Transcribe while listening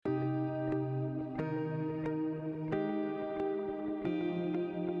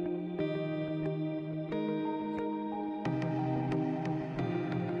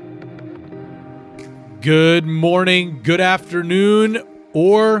Good morning, good afternoon,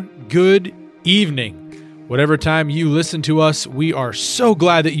 or good evening. Whatever time you listen to us, we are so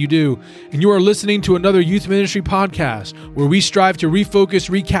glad that you do. And you are listening to another youth ministry podcast where we strive to refocus,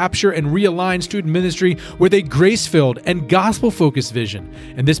 recapture, and realign student ministry with a grace-filled and gospel-focused vision.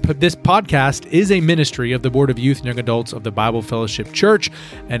 And this podcast is a ministry of the Board of Youth and Young Adults of the Bible Fellowship Church.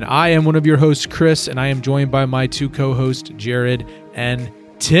 And I am one of your hosts, Chris, and I am joined by my two co-hosts, Jared and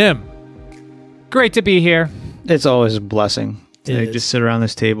Tim. Great to be here. It's always a blessing to just sit around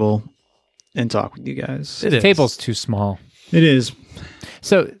this table and talk with you guys. The table's too small. It is.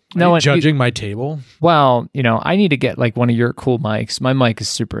 So Are you judging my table? Well, I need to get like one of your cool mics. My mic is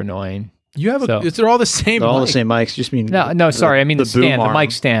super annoying. You have they're all the same. They're all the same mics. Just mean sorry. I mean the stand, the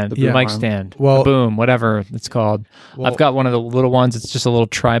mic stand, the mic stand. Well, the boom, whatever it's called. Well, I've got one of the little ones. It's just a little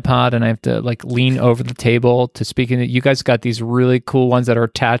tripod, and I have to like lean over the table to speak. And you guys got these really cool ones that are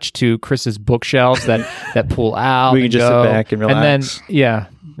attached to Chris's bookshelves that pull out. We can just sit back and relax. And then yeah,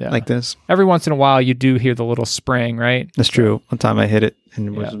 like this. Every once in a while, you do hear the little spring, right? That's true. One time I hit it, and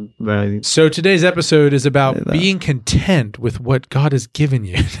it was very. So today's episode is about being content with what God has given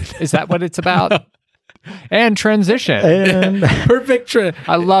you. Is that what it's about? And transition. And perfect.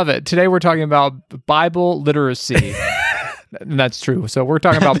 I love it. Today we're talking about Bible literacy. And that's true. So we're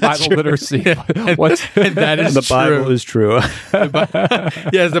talking about Bible literacy. That is the Bible is true.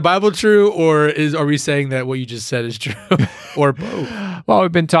 Is the Bible true, or are we saying that what you just said is true, or both? Well,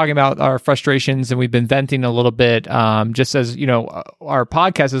 we've been talking about our frustrations and we've been venting a little bit. Just as our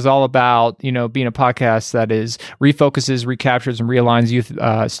podcast is all about being a podcast that is refocuses, recaptures, and realigns youth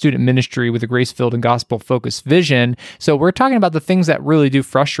student ministry with a grace-filled and gospel-focused vision. So we're talking about the things that really do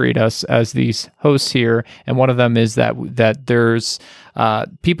frustrate us as these hosts here, and one of them is that there's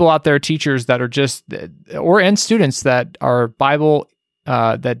people out there, teachers that are and students that are Bible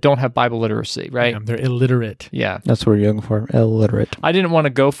that don't have Bible literacy, right? Yeah, they're illiterate. Yeah, that's what we're young for. Illiterate. I didn't want to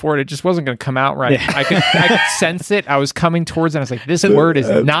go for it. It just wasn't going to come out right. Yeah. I could sense it. I was coming towards it. I was like, this word is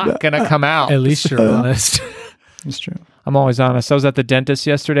not going to come out. At least you're honest. It's true. I'm always honest. I was at the dentist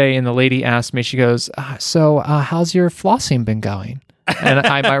yesterday, and the lady asked me. She goes, "So, how's your flossing been going?" And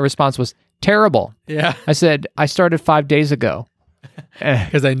my response was, terrible. Yeah. I said, I started 5 days ago.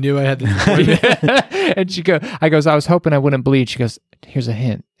 Because I knew I had this appointment. And I was hoping I wouldn't bleed. She goes, here's a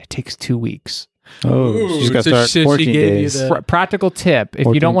hint. It takes 2 weeks. Oh, she's got to start 14 days. Practical tip. If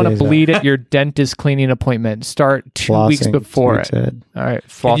you don't want to bleed at your dentist cleaning appointment, start 2 weeks before it. All right.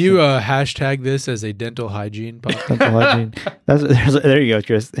 Can you hashtag this as a dental hygiene podcast? Dental hygiene. There you go,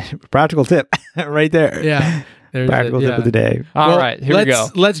 Chris. Practical tip right there. Yeah. Practical tip of the day. All right, here we go.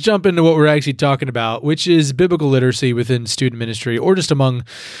 Let's jump into what we're actually talking about, which is biblical literacy within student ministry, or just among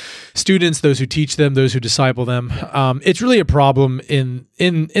students, those who teach them, those who disciple them. It's really a problem in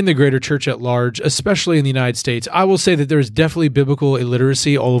the greater church at large, especially in the United States. I will say that there's definitely biblical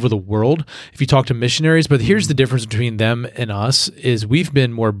illiteracy all over the world if you talk to missionaries, but here's the difference between them and us is we've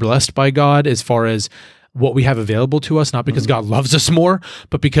been more blessed by God as far as what we have available to us, not because God loves us more,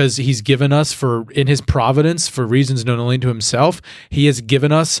 but because he's given us in his providence, for reasons known only to himself, he has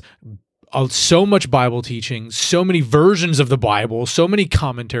given us so much Bible teaching, so many versions of the Bible, so many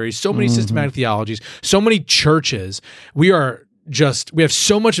commentaries, so many systematic theologies, so many churches. We have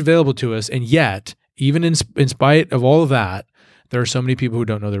so much available to us, and yet, even in spite of all of that, there are so many people who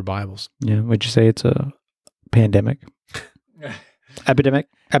don't know their Bibles. Yeah, would you say it's a pandemic? Epidemic?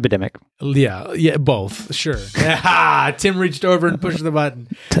 Yeah, both. Sure. Tim reached over and pushed the button.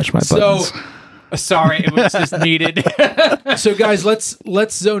 Touch my buttons. Sorry, it was just needed. So, guys,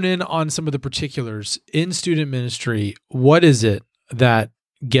 let's zone in on some of the particulars in student ministry. What is it that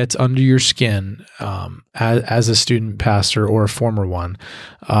gets under your skin as a student pastor or a former one,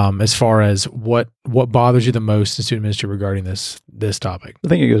 as far as what bothers you the most in student ministry regarding this topic? I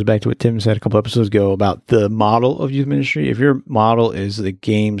think it goes back to what Tim said a couple episodes ago about the model of youth ministry. If your model is the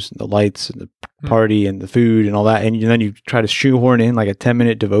games, the lights, and the party, and the food, and all that, and then you try to shoehorn in like a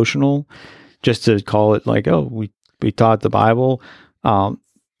 10-minute devotional just to call it like, oh, we taught the Bible,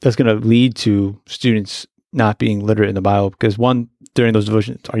 that's going to lead to students not being literate in the Bible, because one, during those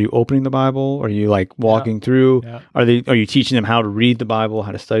devotions, are you opening the Bible? Are you like walking through? Yeah. Are you teaching them how to read the Bible,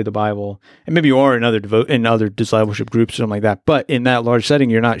 how to study the Bible? And maybe you are in other discipleship groups or something like that. But in that large setting,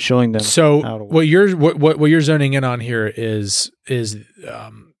 you're not showing them. So how to work. what you're zoning in on here is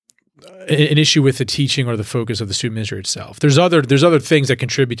an issue with the teaching or the focus of the student ministry itself. There's other things that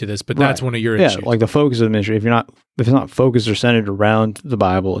contribute to this, but that's one of your issues. Like the focus of the ministry. If it's not focused or centered around the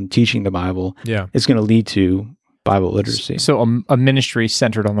Bible and teaching the Bible, it's going to lead to Bible literacy. So a ministry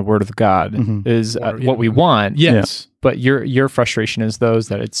centered on the Word of God is what we want. Yes. But your frustration is those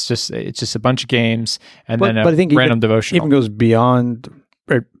that it's just a bunch of games and then I think random even, devotional. Even goes beyond.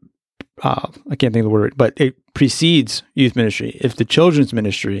 I can't think of the word, but it precedes youth ministry. If the children's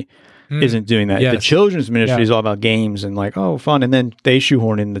ministry isn't doing that, if the children's ministry is all about games and like, oh, fun, and then they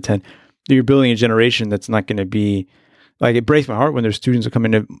shoehorn in the 10, you're building a generation that's not going to be like, it breaks my heart when there's students that come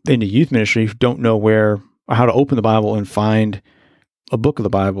into youth ministry who don't know how to open the Bible and find a book of the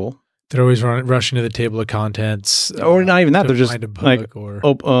Bible. They're always rushing to the table of contents. Or not even that. They're just like,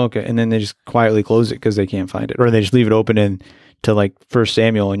 oh, okay. And then they just quietly close it because they can't find it. Or they just leave it open to like 1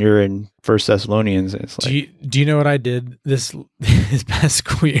 Samuel and you're in 1 Thessalonians. And it's like, do you know what I did this past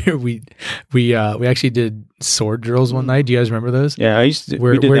school year? We actually did sword drills one night. Do you guys remember those? Yeah, I used to.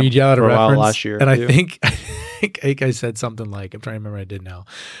 Where you yell out a reference last year. And I think I said something like, I'm trying to remember what I did now.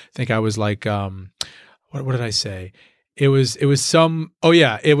 I think I was like, what did I say? It was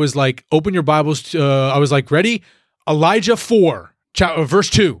like, open your Bibles. I was like, ready? Elijah 4,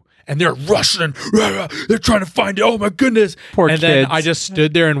 verse 2. And they're rushing. They're trying to find it. Oh my goodness. Poor and kids. then I just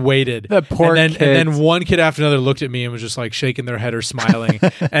stood there and waited. The poor kids. And then one kid after another looked at me and was just like shaking their head or smiling.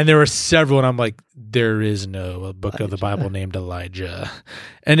 And there were several, and I'm like, there is no book of the Bible named Elijah.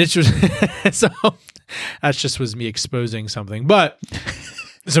 And it's just, so that just was me exposing something. But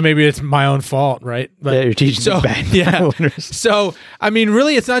so maybe it's my own fault, right? But, yeah, you're teaching bad. Yeah. So, I mean,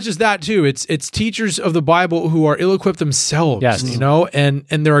 really, it's not just that too. It's teachers of the Bible who are ill-equipped themselves, you know, and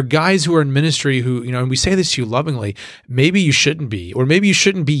there are guys who are in ministry who, you know, and we say this to you lovingly, maybe you shouldn't be, or maybe you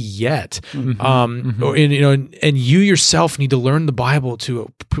shouldn't be yet. Or, you know, and you yourself need to learn the Bible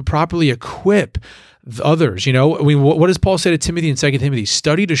to properly equip the others. You know, I mean, what does Paul say to Timothy in 2 Timothy?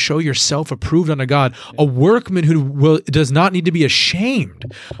 Study to show yourself approved unto God, a workman who does not need to be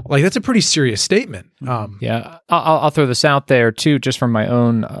ashamed. Like, that's a pretty serious statement. Yeah, I'll throw this out there too, just from my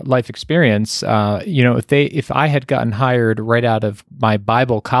own life experience. You know, if I had gotten hired right out of my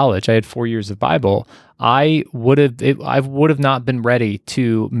Bible college, I had 4 years of Bible. I would have not been ready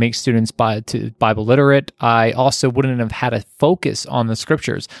to make students Bible literate. I also wouldn't have had a focus on the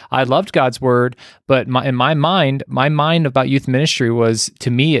scriptures. I loved God's word, but in my mind about youth ministry was, to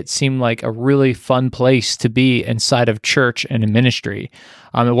me, it seemed like a really fun place to be inside of church and in ministry.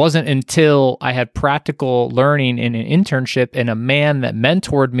 It wasn't until I had practical learning in an internship and a man that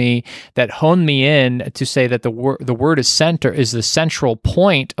mentored me, that honed me in to say that the word is the central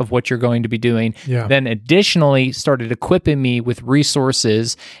point of what you're going to be doing. Yeah. Then additionally started equipping me with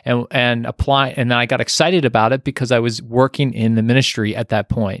resources and apply, and then I got excited about it because I was working in the ministry at that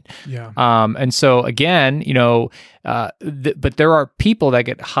point. Yeah. And so again, you know, but there are people that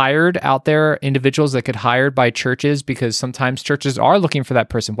get hired out there, individuals that get hired by churches, because sometimes churches are looking for that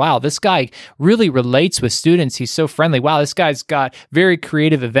person. Wow, this guy really relates with students. He's so friendly. Wow, this guy's got very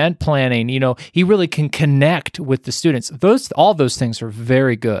creative event planning. You know, he really can connect with the students. All those things are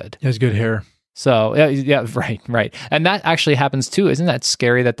very good. He has good hair. So yeah, right. And that actually happens too. Isn't that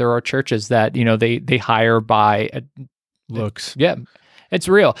scary that there are churches that, you know, they hire by looks? Yeah, it's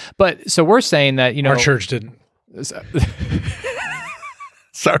real. But so we're saying that, you know, our church didn't.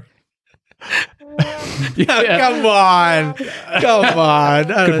 Sorry. Come on.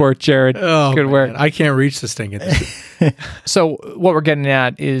 Good work, Jared. Oh, good work. I can't reach this thing. So what we're getting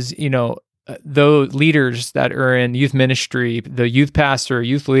at is, you know, those leaders that are in youth ministry, the youth pastor,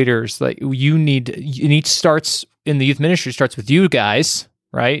 youth leaders, like starts in the youth ministry starts with you guys,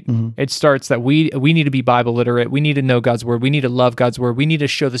 right? It starts that we need to be Bible literate. We need to know God's word. We need to love God's word. We need to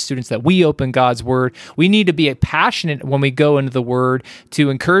show the students that we open God's word. We need to be passionate when we go into the word to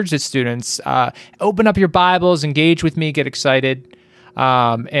encourage the students. Open up your Bibles, engage with me, get excited.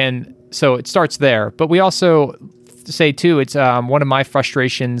 And so it starts there. But we also say too, it's one of my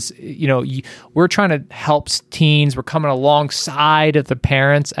frustrations. You know, we're trying to help teens. We're coming alongside of the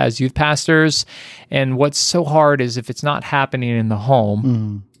parents as youth pastors, and what's so hard is if it's not happening in the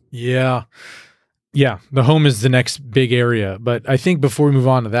home. Yeah, the home is the next big area. But I think before we move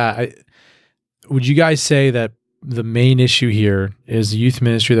on to that, would you guys say that the main issue here is the youth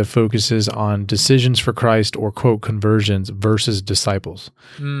ministry that focuses on decisions for Christ, or quote conversions, versus disciples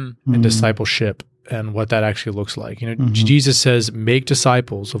and discipleship? And what that actually looks like. You know, Jesus says, make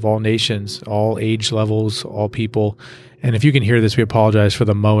disciples of all nations, all age levels, all people. And if you can hear this, we apologize for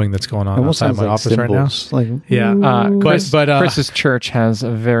the mowing that's going on outside my office symbols, right now. Yeah. But Chris's church has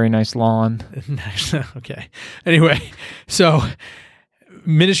a very nice lawn. Okay. Anyway, so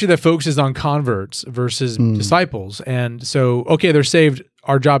ministry that focuses on converts versus disciples. And so, okay, they're saved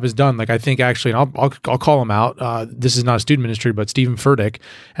our job is done. Like, I think actually, and I'll call him out. This is not a student ministry, but Stephen Furtick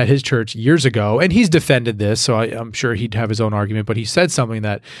at his church years ago, and he's defended this, so I'm sure he'd have his own argument, but he said something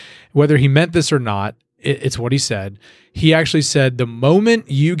that, whether he meant this or not, it's what he said. He actually said, the moment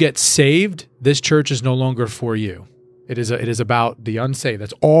you get saved, this church is no longer for you. It is about the unsaved.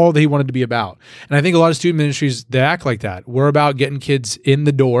 That's all that he wanted to be about. And I think a lot of student ministries, they act like that. We're about getting kids in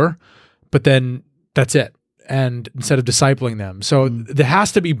the door, but then that's it. And instead of discipling them. So there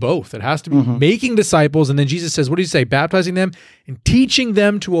has to be both. It has to be making disciples. And then Jesus says, what did he say? Baptizing them and teaching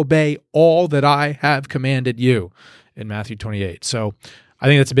them to obey all that I have commanded you in Matthew 28. So I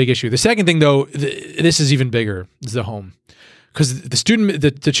think that's a big issue. The second thing, though, this is even bigger, is the home. Because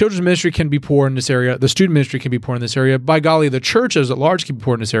the children's ministry can be poor in this area. The student ministry can be poor in this area. By golly, the churches at large can be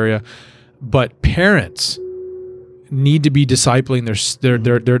poor in this area. But parents need to be discipling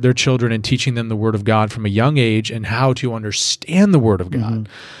their children and teaching them the Word of God from a young age, and how to understand the Word of God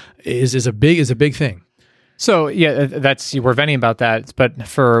is a big thing. So yeah, we're venting about that. But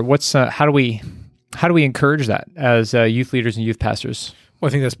for how do we encourage that as youth leaders and youth pastors? Well,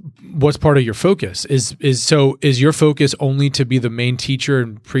 I think that's what's part of your focus is your focus only to be the main teacher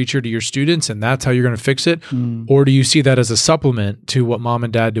and preacher to your students, and that's how you're going to fix it? Or do you see that as a supplement to what mom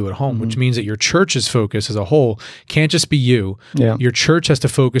and dad do at home, which means that your church's focus as a whole can't just be you. Yeah. Your church has to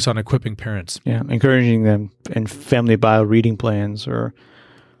focus on equipping parents. Yeah, encouraging them in family Bible reading plans, or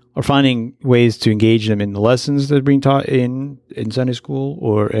finding ways to engage them in the lessons that are being taught in Sunday school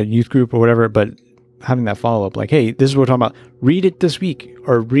or a youth group or whatever, but having that follow-up, like, hey, this is what we're talking about. Read it this week,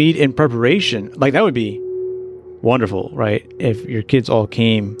 or read in preparation. Like, that would be wonderful, right? If your kids all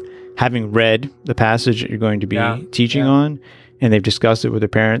came having read the passage that you're going to be teaching on, and they've discussed it with their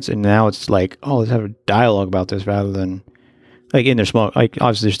parents, and now it's like, oh, let's have a dialogue about this, rather than, like, in their small, like,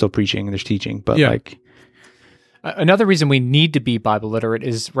 obviously they're still preaching and there's teaching, but like... Another reason we need to be Bible literate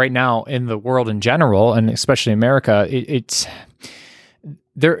is right now in the world in general, and especially America, it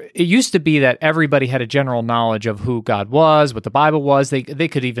used to be that everybody had a general knowledge of who God was, what the Bible was. They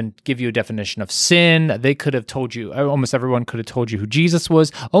could even give you a definition of sin. They could have told you, almost everyone could have told you who Jesus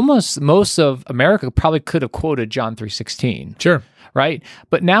was. Almost most of America probably could have quoted John 3:16. Sure. Right?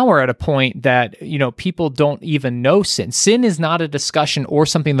 But now we're at a point that, people don't even know sin. Sin is not a discussion or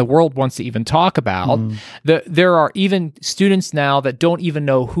something the world wants to even talk about. There are even students now that don't even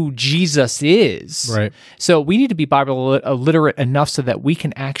know who Jesus is. Right. So we need to be Bible literate enough so that we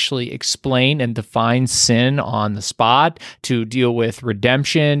can actually explain and define sin on the spot, to deal with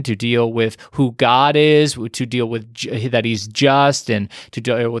redemption, to deal with who God is, to deal with that He's just, and to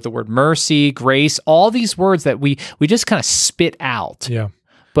deal with the word mercy, grace, all these words that we just kind of spit out. Yeah.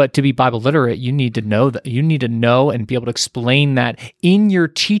 But to be Bible literate, you need to know that. You need to know and be able to explain that in your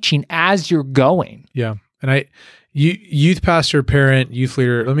teaching as you're going. Yeah. And youth pastor, parent, youth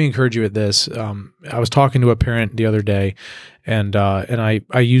leader, let me encourage you at this. I was talking to a parent the other day, and I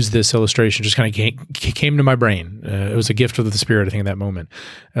used this illustration, just kind of came to my brain. It was a gift of the Spirit, I think, in that moment.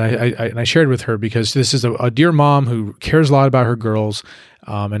 And I shared with her, because this is a dear mom who cares a lot about her girls,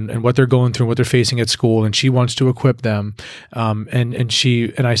 and what they're going through and what they're facing at school, and she wants to equip them.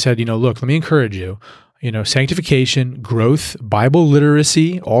 And I said, look, let me encourage you. Sanctification, growth, Bible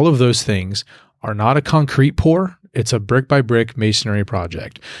literacy, all of those things are not a concrete pour. It's a brick by brick masonry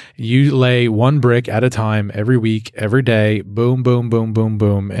project. You lay one brick at a time every week, every day, boom, boom, boom, boom,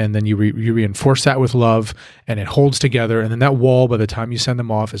 boom. And then you reinforce that with love, and it holds together. And then that wall, by the time you send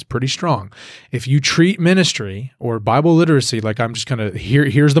them off, is pretty strong. If you treat ministry or Bible literacy like, I'm just going to,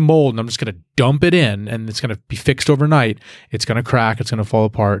 here's the mold, and I'm just going to dump it in, and it's going to be fixed overnight, it's going to crack, it's going to fall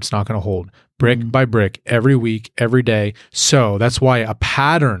apart, it's not going to hold. Brick by brick, every week, every day. So that's why a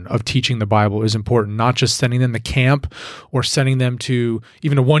pattern of teaching the Bible is important, not just sending them to camp or sending them to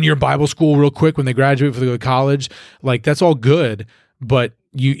even a 1-year Bible school real quick when they graduate before they go to college. Like, that's all good, but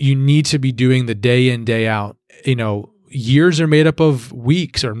you need to be doing the day in, day out. Years are made up of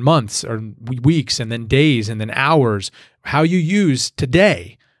weeks or months or weeks, and then days, and then hours. How you use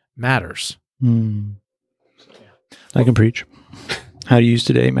today matters. I can preach. How to use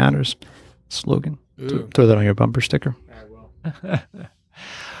today matters. Slogan. Throw that on your bumper sticker. I will.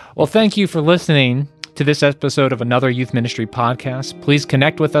 Well, thank you for listening to this episode of Another Youth Ministry Podcast. Please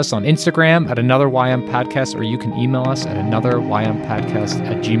connect with us on Instagram at Another YM Podcast, or you can email us at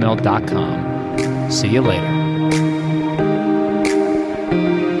anotherYMPodcast@gmail.com. See you later.